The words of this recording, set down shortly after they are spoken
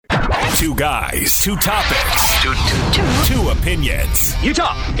Two guys, two topics, two opinions. You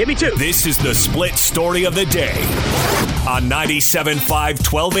talk. Give me two. This is the split story of the day on 97.5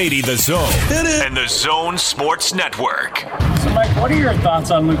 1280 The Zone and The Zone Sports Network. So, Mike, what are your thoughts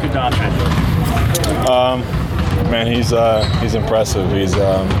on Luka Doncic? Man, he's impressive. He's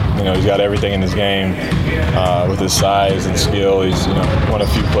he's got everything in his game with his size and skill. He's one of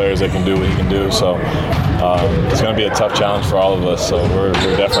the few players that can do what he can do. So it's going to be a tough challenge for all of us. So we're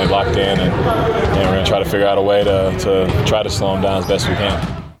definitely locked in, and we're going to try to figure out a way to try to slow him down as best we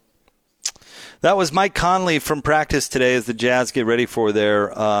can. That was Mike Conley from practice today as the Jazz get ready for their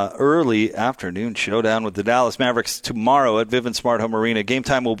early afternoon showdown with the Dallas Mavericks tomorrow at Vivint Smart Home Arena. Game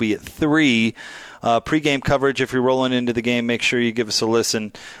time will be at 3. Pre-game coverage, if you're rolling into the game, make sure you give us a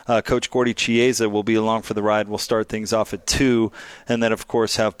listen. Coach Gordy Chiesa will be along for the ride. We'll start things off at 2, and then, of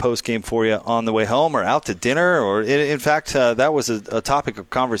course, have post-game for you on the way home or out to dinner. Or, in fact, that was a topic of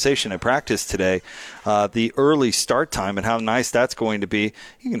conversation at practice today, the early start time and how nice that's going to be.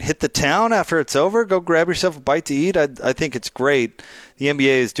 You can hit the town after it's over, go grab yourself a bite to eat. I think it's great. The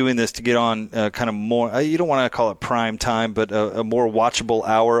NBA is doing this to get on kind of more, you don't want to call it prime time, but a more watchable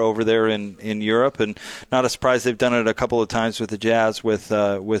hour over there in Europe. And not a surprise they've done it a couple of times with the Jazz, with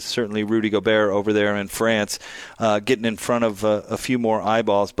certainly Rudy Gobert over there in France, getting in front of a few more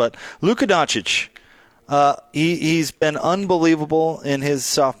eyeballs. But Luka Doncic, he's been unbelievable in his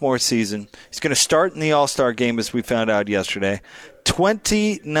sophomore season. He's going to start in the All-Star game, as we found out yesterday.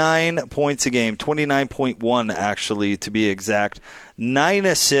 29 points a game, 29.1 actually to be exact. 9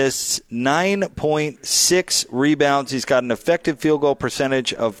 assists, 9.6 rebounds. He's got an effective field goal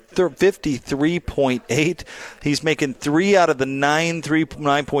percentage of 53.8. He's making 3 out of the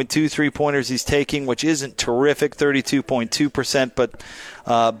 9.2 three-pointers he's taking, which isn't terrific, 32.2%, but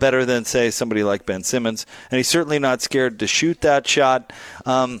better than, say, somebody like Ben Simmons. And he's certainly not scared to shoot that shot.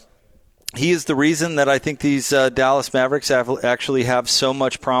 He is the reason that I think these Dallas Mavericks actually have so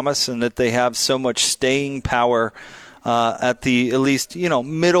much promise and that they have so much staying power at least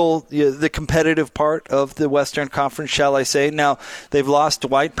middle, the competitive part of the Western Conference, shall I say. Now, they've lost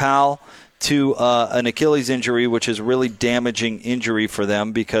Dwight Powell to an Achilles injury, which is a really damaging injury for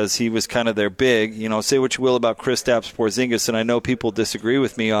them because he was kind of their big. Say what you will about Kristaps Porzingis, and I know people disagree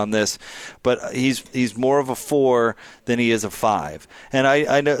with me on this, but he's more of a 4 than he is a 5. And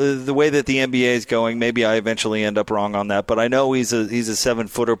I know the way that the NBA is going, maybe I eventually end up wrong on that, but I know he's a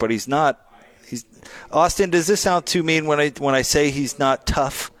 7-footer, but he's not. Austin, does this sound too mean when I say he's not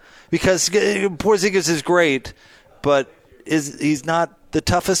tough? Because Porzingis is great, but he's not the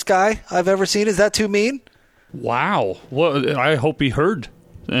toughest guy I've ever seen. Is that too mean? Wow. Well, I hope he heard.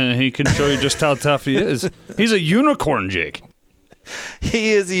 He can show you just how tough he is. He's a unicorn, Jake.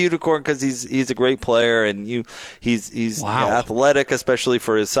 He is a unicorn because he's a great player, and he's athletic, especially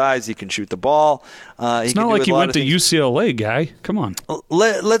for his size. He can shoot the ball. It's not like he went to UCLA, guy. Come on.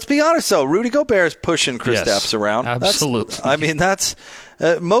 Let's be honest, though. Rudy Gobert is pushing Kristaps around. Absolutely. That's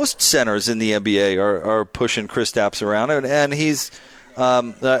most centers in the NBA are pushing Kristaps around, and he's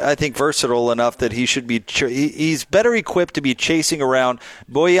I think versatile enough that he should be. He's better equipped to be chasing around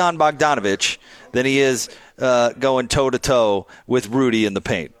Bojan Bogdanovic than he is going toe-to-toe with Rudy in the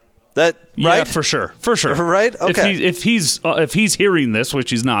paint. Right? Yeah, for sure. Right? Okay. If he's hearing this, which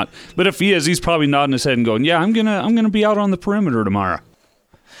he's not, but if he is, he's probably nodding his head and going, "Yeah, I'm gonna be out on the perimeter tomorrow."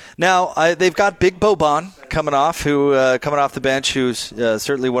 Now they've got Big Boban coming off the bench, who's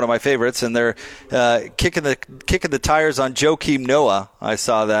certainly one of my favorites, and they're kicking the tires on Joakim Noah. I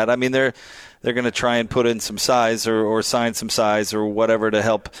saw that. I mean, they're going to try and put in some size or sign some size or whatever to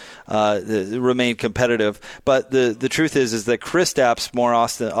help remain competitive. But the truth is that Kristaps more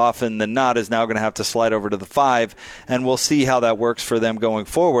often than not is now going to have to slide over to the 5, and we'll see how that works for them going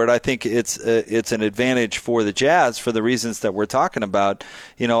forward. I think it's an advantage for the Jazz for the reasons that we're talking about.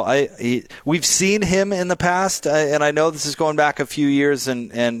 We've seen him in the past, and I know this is going back a few years,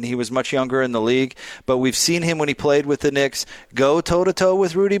 and he was much younger in the league, but we've seen him when he played with the Knicks go toe-to-toe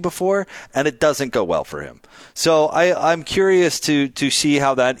with Rudy before, and it doesn't go well for him. So I'm curious to see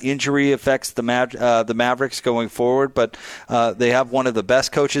how that injury affects the Mavericks going forward. But they have one of the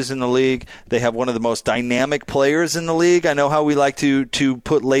best coaches in the league. They have one of the most dynamic players in the league. I know how we like to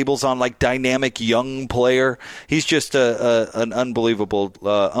put labels on like dynamic young player. He's just an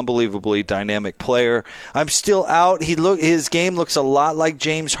unbelievably dynamic player. I'm still out. His game looks a lot like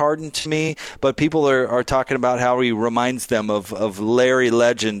James Harden to me, but people are talking about how he reminds them of Larry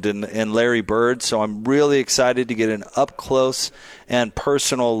Legend and Larry Bird. So I'm really excited to get an up-close and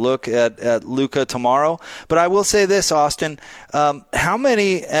personal look at Luka tomorrow. But I will say this, Austin, how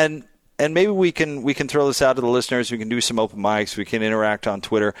many, and maybe we can throw this out to the listeners. We can do some open mics. We can interact on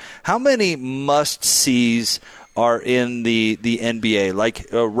Twitter. How many must-sees are in the NBA, like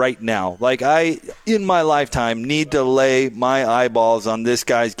right now? Like, I, in my lifetime, need to lay my eyeballs on this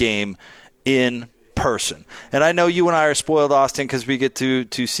guy's game in person. And I know you and I are spoiled, Austin, because we get to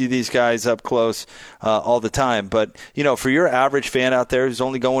see these guys up close all the time. But, for your average fan out there who's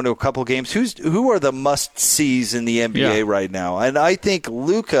only going to a couple games, who are the must-sees in the NBA right now? And I think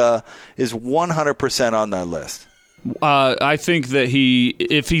Luka is 100% on that list. I think that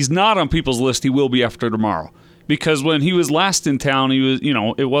if he's not on people's list, he will be after tomorrow. Because when he was last in town, he was,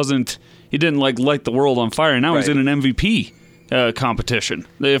 he didn't light the world on fire. Now he's in an MVP competition,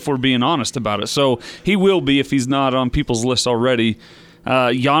 if we're being honest about it. So he will be if he's not on people's list already.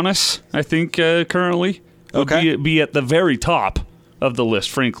 Giannis, I think, currently would be at the very top of the list,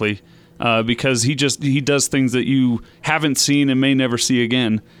 frankly, because he does things that you haven't seen and may never see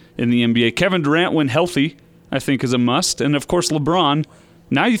again in the NBA. Kevin Durant, when healthy, I think is a must. And, of course, LeBron.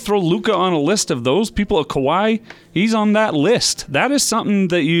 Now you throw Luka on a list of those people. Kawhi, he's on that list. That is something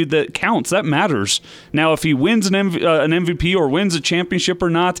that counts. That matters. Now, if he wins an MVP or wins a championship or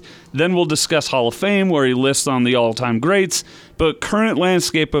not, then we'll discuss Hall of Fame, where he lists on the all-time greats. But current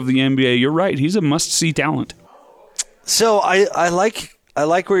landscape of the NBA, you're right. He's a must-see talent. So I like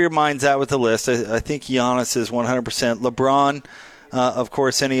where your mind's at with the list. I think Giannis is 100%. LeBron. Of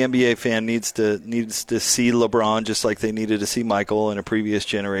course, any NBA fan needs to see LeBron just like they needed to see Michael in a previous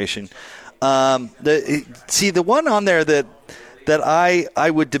generation. The one on there that I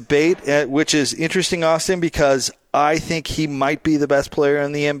would debate, which is interesting, Austin, because I think he might be the best player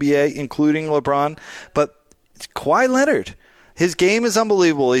in the NBA, including LeBron. But Kawhi Leonard, his game is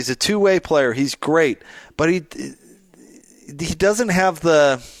unbelievable. He's a two-way player. He's great, but he doesn't have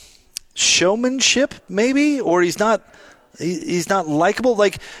the showmanship, maybe, or he's not likable.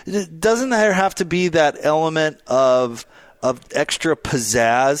 Like, doesn't there have to be that element of extra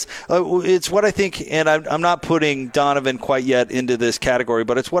pizzazz? It's what I think, and I'm not putting Donovan quite yet into this category,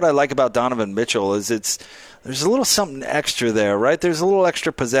 but it's what I like about Donovan Mitchell is there's a little something extra there, right? There's a little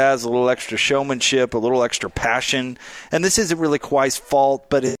extra pizzazz, a little extra showmanship, a little extra passion. And this isn't really Kawhi's fault,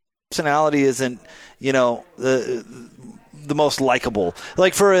 but his personality isn't, the most likable.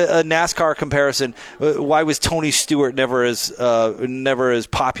 Like, for a NASCAR comparison, why was Tony Stewart never as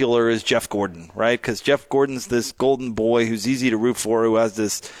popular as Jeff Gordon, right? Because Jeff Gordon's this golden boy who's easy to root for, who has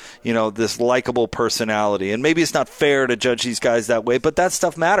this likable personality. And maybe it's not fair to judge these guys that way, but that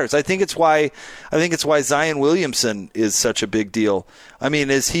stuff matters. I think it's why Zion Williamson is such a big deal. I mean,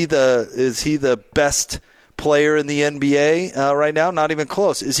 is he the best player in the NBA right now? Not even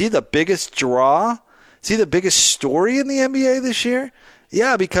close. Is he the biggest draw? Is he the biggest story in the NBA this year?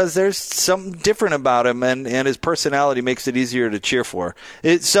 Yeah, because there's something different about him, and his personality makes it easier to cheer for.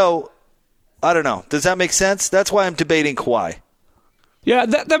 So, I don't know. Does that make sense? That's why I'm debating Kawhi. Yeah,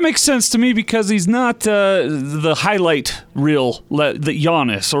 that makes sense to me because he's not the highlight reel that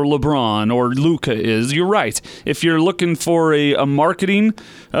Giannis or LeBron or Luka is. You're right. If you're looking for a marketing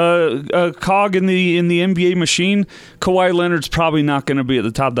cog in the NBA machine, Kawhi Leonard's probably not going to be at the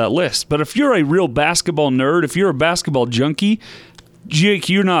top of that list. But if you're a real basketball nerd, if you're a basketball junkie, Jake,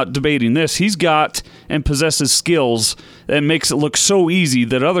 you're not debating this. He's got and possesses skills that makes it look so easy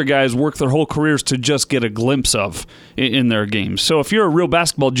that other guys work their whole careers to just get a glimpse of in their games. So if you're a real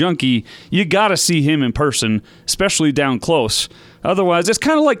basketball junkie, you got to see him in person, especially down close. Otherwise, it's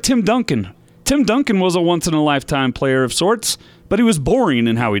kind of like Tim Duncan. Tim Duncan was a once-in-a-lifetime player of sorts, but he was boring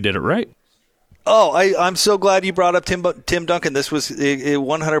in how he did it, right? Oh, I'm so glad you brought up Tim Duncan. This was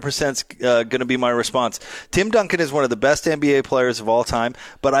 100% going to be my response. Tim Duncan is one of the best NBA players of all time,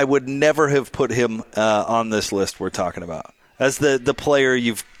 but I would never have put him on this list we're talking about as the player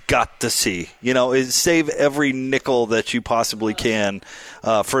you've got to see. Save every nickel that you possibly can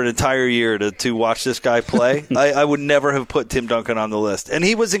for an entire year to watch this guy play. I would never have put Tim Duncan on the list. And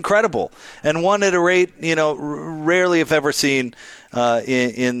he was incredible and won at a rate, rarely if ever seen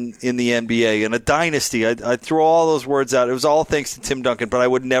in the NBA. In a dynasty, I throw all those words out. It was all thanks to Tim Duncan, but I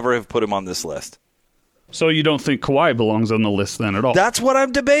would never have put him on this list. So you don't think Kawhi belongs on the list then at all? That's what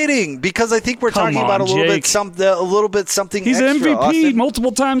I'm debating because I think we're talking about a little bit something. He's extra, MVP Austin.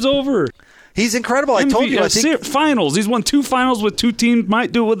 Multiple times over. He's incredible. I told you. I think finals. He's won 2 finals with 2 teams.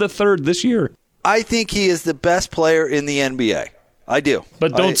 Might do it with a third this year. I think he is the best player in the NBA. I do.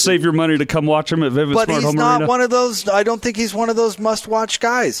 But don't save your money to come watch him at Vivint Smart Home Arena. But he's not one of those. I don't think he's one of those must-watch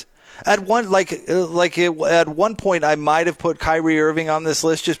guys. At one point, I might have put Kyrie Irving on this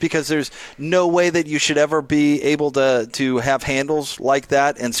list just because there's no way that you should ever be able to have handles like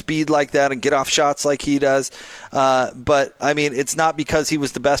that and speed like that and get off shots like he does. But I mean, it's not because he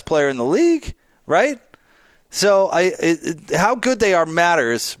was the best player in the league, right? So how good they are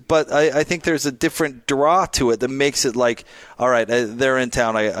matters, but I think there's a different draw to it that makes it like, all right, they're in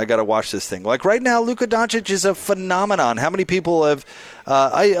town. I got to watch this thing. Like right now, Luka Doncic is a phenomenon. How many people have?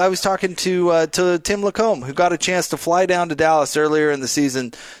 I was talking to Tim Lacombe, who got a chance to fly down to Dallas earlier in the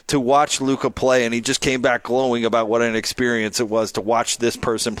season to watch Luka play, and he just came back glowing about what an experience it was to watch this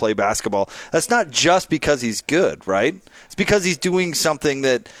person play basketball. That's not just because he's good, right? It's because he's doing something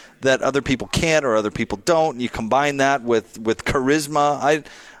that other people can't or other people don't. And you combine that with charisma.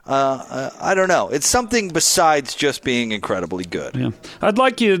 I don't know. It's something besides just being incredibly good. Yeah, I'd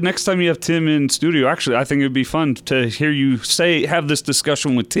like you next time you have Tim in studio. Actually, I think it'd be fun to hear you have this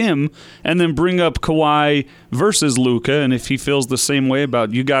discussion with Tim, and then bring up Kawhi versus Luka, and if he feels the same way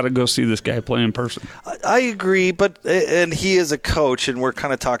about you got to go see this guy play in person. I agree, and he is a coach, and we're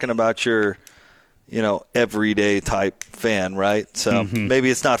kind of talking about your everyday type fan, right? So maybe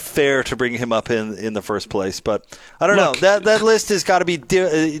it's not fair to bring him up in the first place, but I don't know. That list has got to be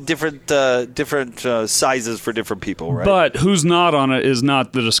different sizes for different people, right? But who's not on it is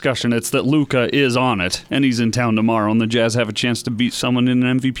not the discussion. It's that Luka is on it, and he's in town tomorrow, and the Jazz have a chance to beat someone in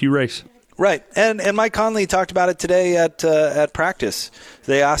an MVP race. Right, and Mike Conley talked about it today at practice.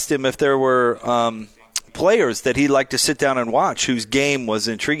 They asked him if there were players that he'd like to sit down and watch whose game was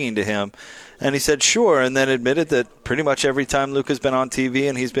intriguing to him. And he said, sure, and then admitted that pretty much every time Luka's been on TV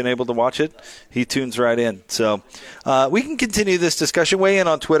and he's been able to watch it, he tunes right in. So we can continue this discussion. Weigh in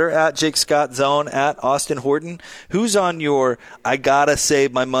on Twitter, at Jake Scott Zone, at Austin Horton. Who's on your, I got to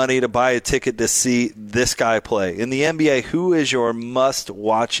save my money to buy a ticket to see this guy play? In the NBA, who is your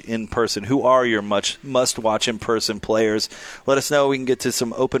must-watch in person? Who are your must-watch in person players? Let us know. We can get to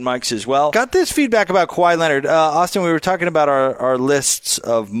some open mics as well. Got this feedback about Kawhi Leonard. Austin, we were talking about our lists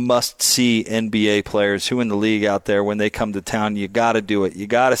of must-see NBA players, who in the league out there, when they come to town, you got to do it. You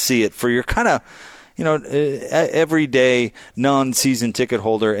got to see it for your kind of, everyday non-season ticket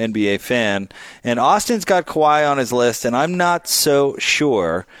holder NBA fan. And Austin's got Kawhi on his list, and I'm not so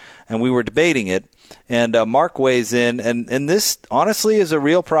sure. And we were debating it. And Mark weighs in, and this honestly is a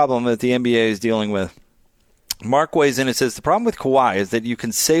real problem that the NBA is dealing with. Mark weighs in and says, the problem with Kawhi is that you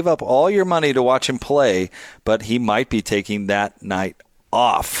can save up all your money to watch him play, but he might be taking that night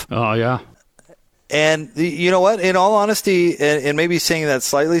off. Oh, yeah. And you know what? In all honesty, and maybe saying that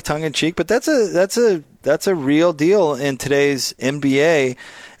slightly tongue-in-cheek, but that's a real deal in today's NBA.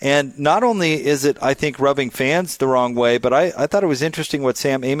 And not only is it, I think, rubbing fans the wrong way, but I thought it was interesting what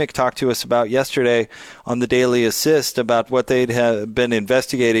Sam Amick talked to us about yesterday on the Daily Assist about what they'd have been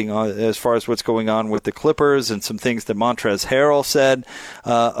investigating as far as what's going on with the Clippers and some things that Montrezl Harrell said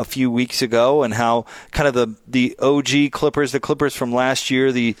a few weeks ago, and how kind of the OG Clippers, the Clippers from last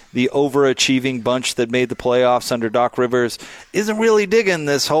year, the overachieving bunch that made the playoffs under Doc Rivers, isn't really digging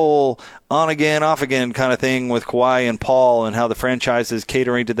this whole on-again, off-again kind of thing with Kawhi and Paul, and how the franchise is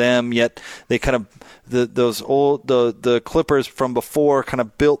catering to them, yet they kind of the Clippers from before kind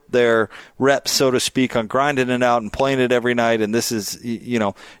of built their reps, so to speak, on grinding it out and playing it every night, and this is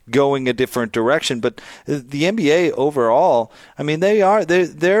going a different direction. But the NBA overall, I mean,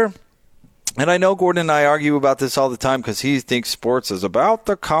 they're and I know Gordon and I argue about this all the time because he thinks sports is about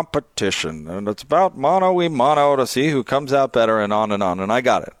the competition and it's about mano-a-mano to see who comes out better and on, and I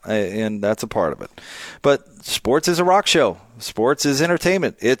got it, and that's a part of it. But sports is a rock show. Sports is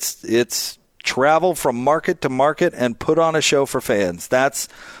entertainment. It's travel from market to market and put on a show for fans. That's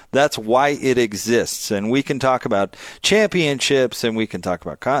why it exists. And we can talk about championships, and we can talk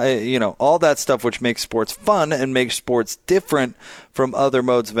about all that stuff which makes sports fun and makes sports different from other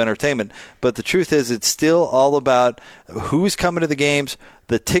modes of entertainment. But the truth is, it's still all about who's coming to the games,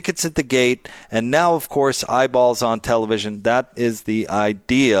 the tickets at the gate, and now, of course, eyeballs on television. That is the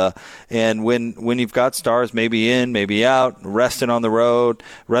idea. And when you've got stars maybe in, maybe out, resting on the road,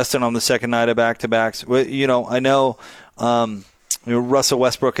 resting on the second night of back-to-backs, I know Russell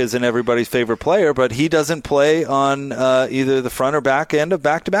Westbrook isn't everybody's favorite player, but he doesn't play on either the front or back end of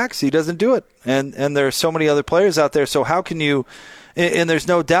back-to-backs. He doesn't do it. And there are so many other players out there. So how can you – and there's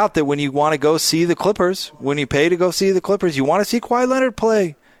no doubt that when you want to go see the Clippers, when you pay to go see the Clippers, you want to see Kawhi Leonard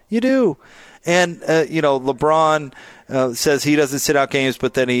play. You do. And, LeBron says he doesn't sit out games,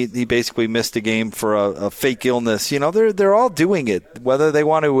 but then he basically missed a game for a fake illness. They're all doing it, whether they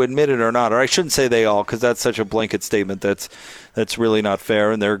want to admit it or not. Or I shouldn't say they all, because that's such a blanket statement that's really not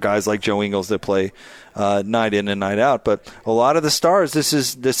fair. And there are guys like Joe Ingles that play night in and night out. But a lot of the stars, this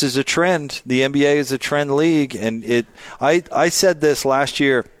is a trend. The NBA is a trend league. And I said this last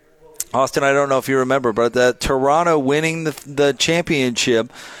year, Austin, I don't know if you remember, but that Toronto winning the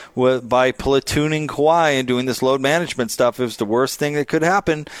championship by platooning Kawhi and doing this load management stuff, it was the worst thing that could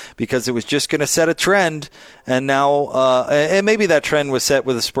happen, because it was just going to set a trend. And now, and maybe that trend was set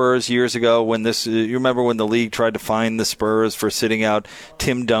with the Spurs years ago when you remember when the league tried to fine the Spurs for sitting out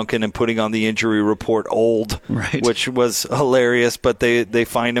Tim Duncan and putting on the injury report old, right, which was hilarious, but they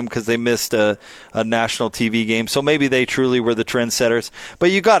fined him because they missed a national TV game. So maybe they truly were the trendsetters.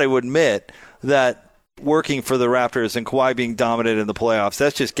 But you got to admit that working for the Raptors and Kawhi being dominant in the playoffs,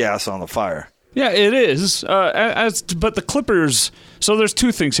 that's just gas on the fire. Yeah, it is. But the Clippers, so there's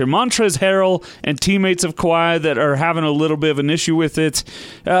two things here. Montrezl Harrell and teammates of Kawhi that are having a little bit of an issue with it.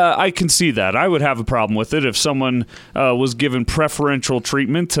 I can see that. I would have a problem with it if someone was given preferential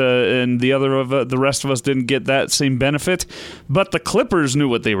treatment and the rest of us didn't get that same benefit. But the Clippers knew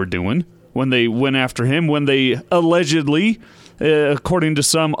what they were doing when they went after him, when they allegedly, according to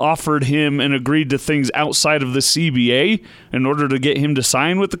some, offered him and agreed to things outside of the CBA in order to get him to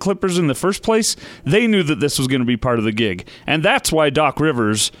sign with the Clippers in the first place. They knew that this was going to be part of the gig. And that's why Doc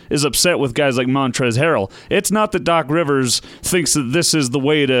Rivers is upset with guys like Montrezl Harrell. It's not that Doc Rivers thinks that this is the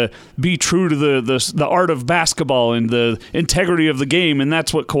way to be true to the art of basketball and the integrity of the game, and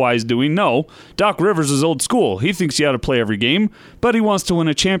that's what Kawhi's doing. No, Doc Rivers is old school. He thinks you ought to play every game, but he wants to win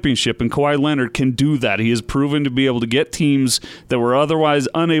a championship, and Kawhi Leonard can do that. He has proven to be able to get teams that were otherwise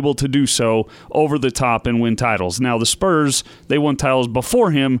unable to do so over the top and win titles. Now, the Spurs, they won titles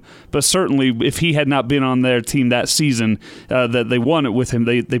before him, but certainly if he had not been on their team that season that they won it with him,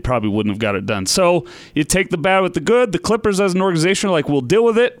 they probably wouldn't have got it done. So you take the bad with the good. The Clippers as an organization are like, we'll deal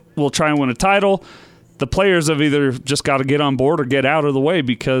with it. We'll try and win a title. The players have either just got to get on board or get out of the way,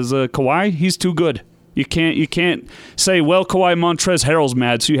 because Kawhi, he's too good. You can't say, well, Kawhi Montrezl Harrell's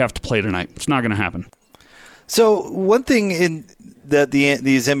mad, so you have to play tonight. It's not going to happen. So one thing that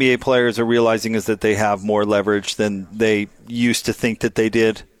these NBA players are realizing is that they have more leverage than they used to think that they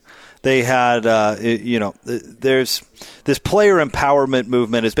did. They had, there's this player empowerment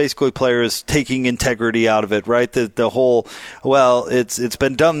movement is basically players taking integrity out of it, right? The whole, well, it's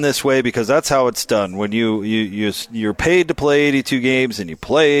been done this way because that's how it's done. When you're paid to play 82 games and you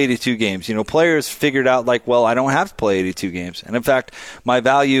play 82 games, players figured out like, well, I don't have to play 82 games. And in fact, my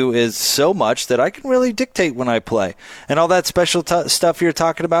value is so much that I can really dictate when I play. And all that special stuff you're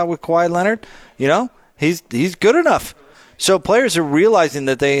talking about with Kawhi Leonard, he's good enough. So players are realizing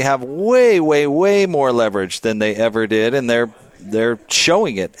that they have way, way, way more leverage than they ever did, and they're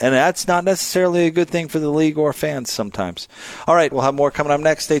showing it. And that's not necessarily a good thing for the league or fans sometimes. All right, we'll have more coming up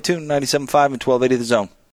next. Stay tuned, 97.5 and 1280 The Zone.